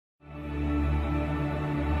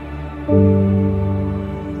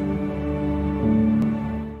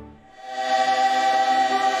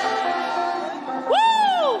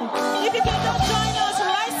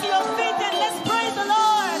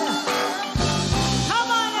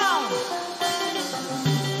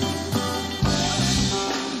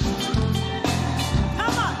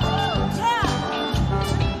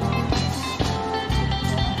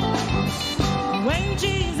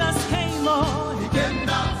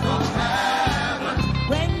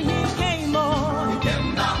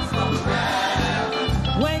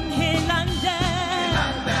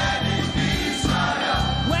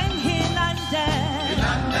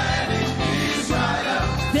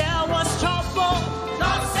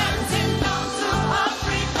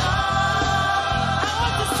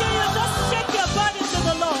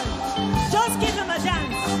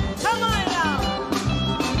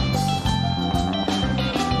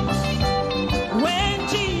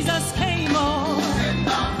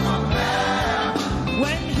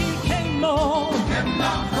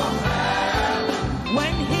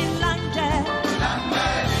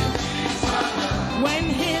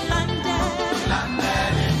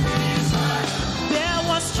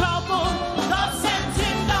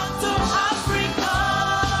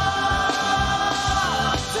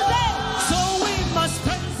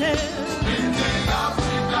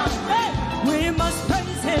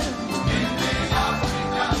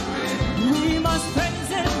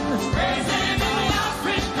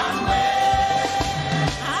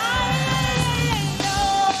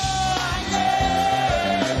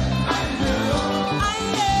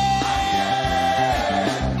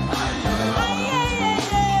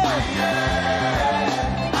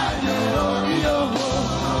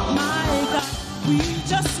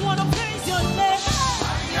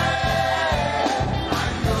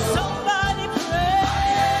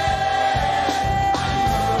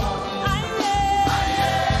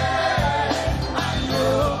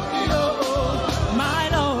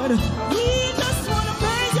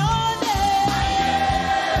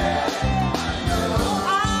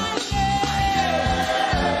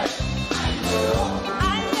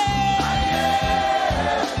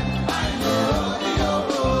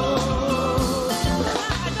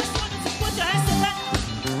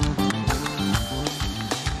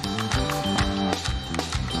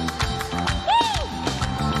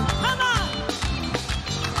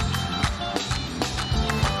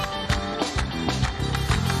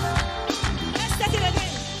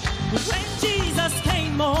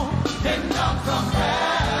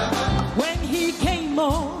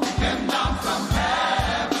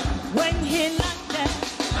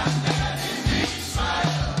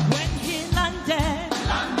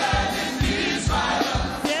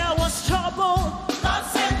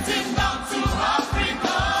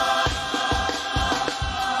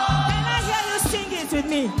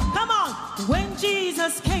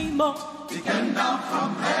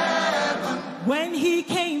When he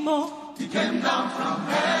came up, he came down from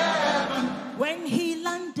heaven. When he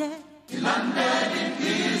landed in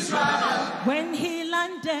Israel. When he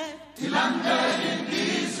landed in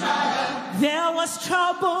Israel. There was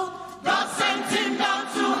trouble. God sent him down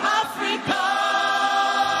to Africa.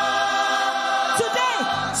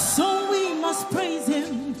 Today, so we must praise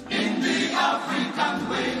him in the African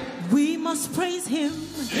way. We must praise him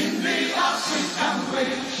in the African way.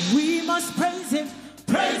 We must praise him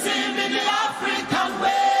in the African way.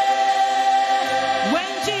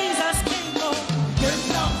 When Jesus came up, came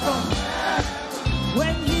down from heaven.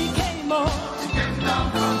 When he came up, he came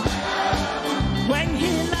down from heaven.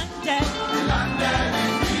 When he landed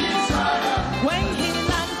in Israel. When he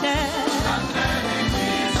landed in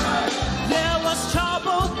Israel. There was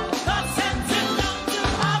trouble. God sent him down to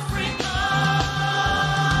Africa.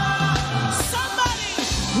 Somebody,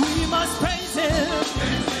 we must praise him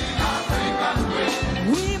in the African way.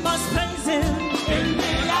 We must praise him in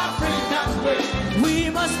the African way. We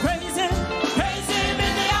must praise him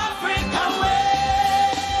in the African way.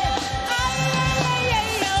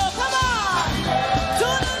 Come on, to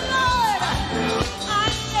the Lord.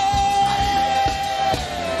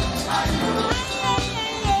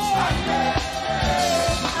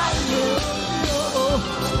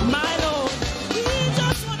 My Lord, we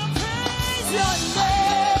just want to praise your name.